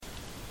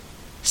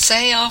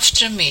Say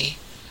after me,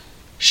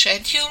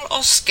 schedule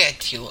or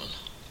schedule?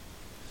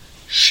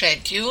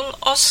 Schedule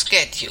or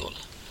schedule?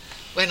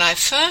 When I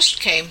first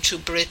came to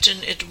Britain,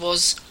 it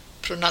was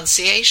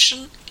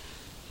pronunciation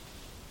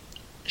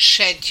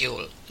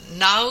schedule.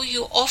 Now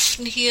you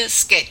often hear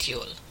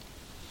schedule.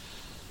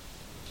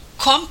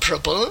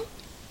 Comparable.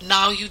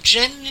 Now you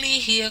generally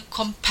hear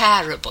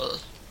comparable.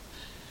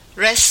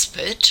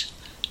 Respite.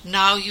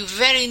 Now you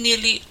very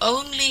nearly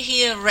only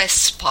hear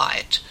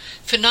respite.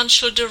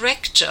 Financial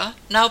director.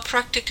 Now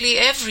practically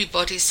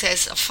everybody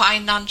says a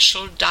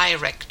financial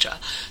director.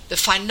 The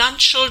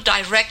financial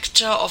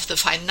director of the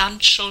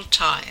Financial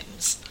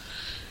Times.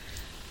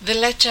 The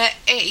letter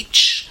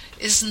H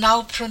is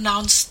now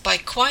pronounced by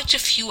quite a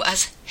few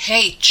as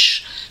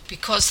H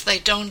because they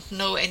don't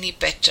know any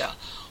better,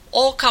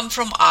 or come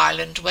from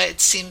Ireland where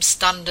it seems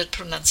standard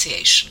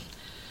pronunciation.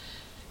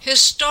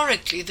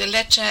 Historically, the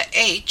letter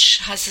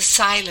H has a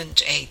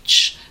silent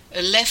H,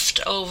 a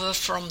leftover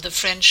from the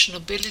French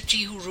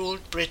nobility who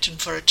ruled Britain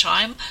for a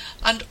time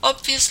and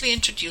obviously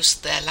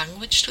introduced their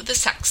language to the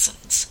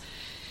Saxons.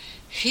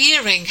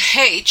 Hearing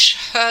H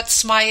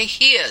hurts my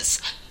ears.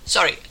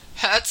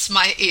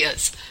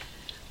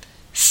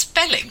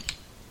 Spelling.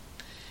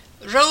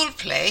 Role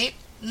play.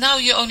 Now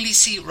you only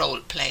see role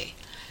play.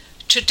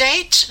 To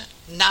date.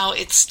 Now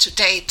it's to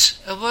date,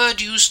 a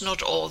word used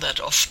not all that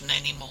often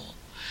anymore.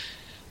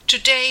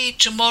 Today,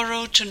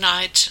 tomorrow,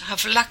 tonight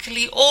have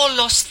luckily all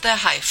lost their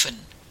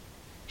hyphen.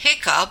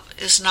 Hiccup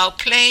is now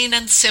plain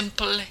and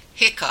simple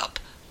hiccup.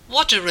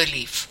 What a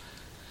relief.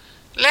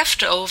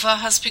 Leftover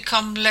has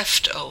become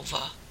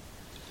leftover.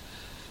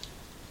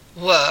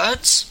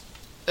 Words.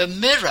 A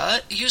mirror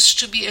used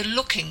to be a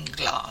looking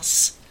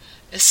glass.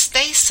 A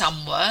stay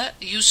somewhere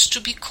used to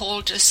be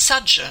called a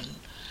sojourn.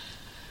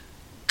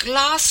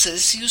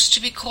 Glasses used to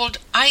be called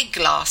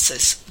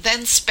eyeglasses,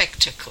 then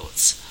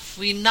spectacles.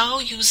 We now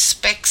use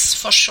specs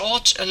for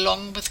short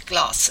along with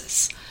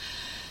glasses.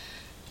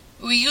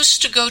 We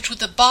used to go to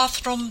the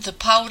bathroom, the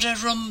powder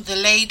room, the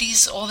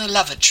ladies or the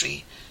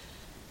lavatory.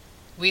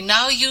 We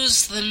now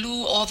use the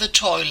loo or the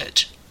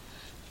toilet,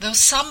 though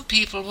some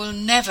people will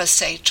never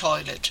say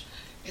toilet.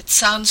 It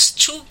sounds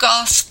too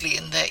ghastly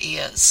in their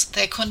ears.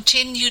 They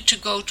continue to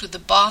go to the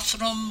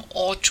bathroom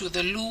or to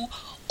the loo,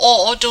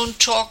 or don't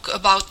talk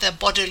about their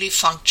bodily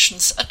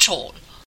functions at all.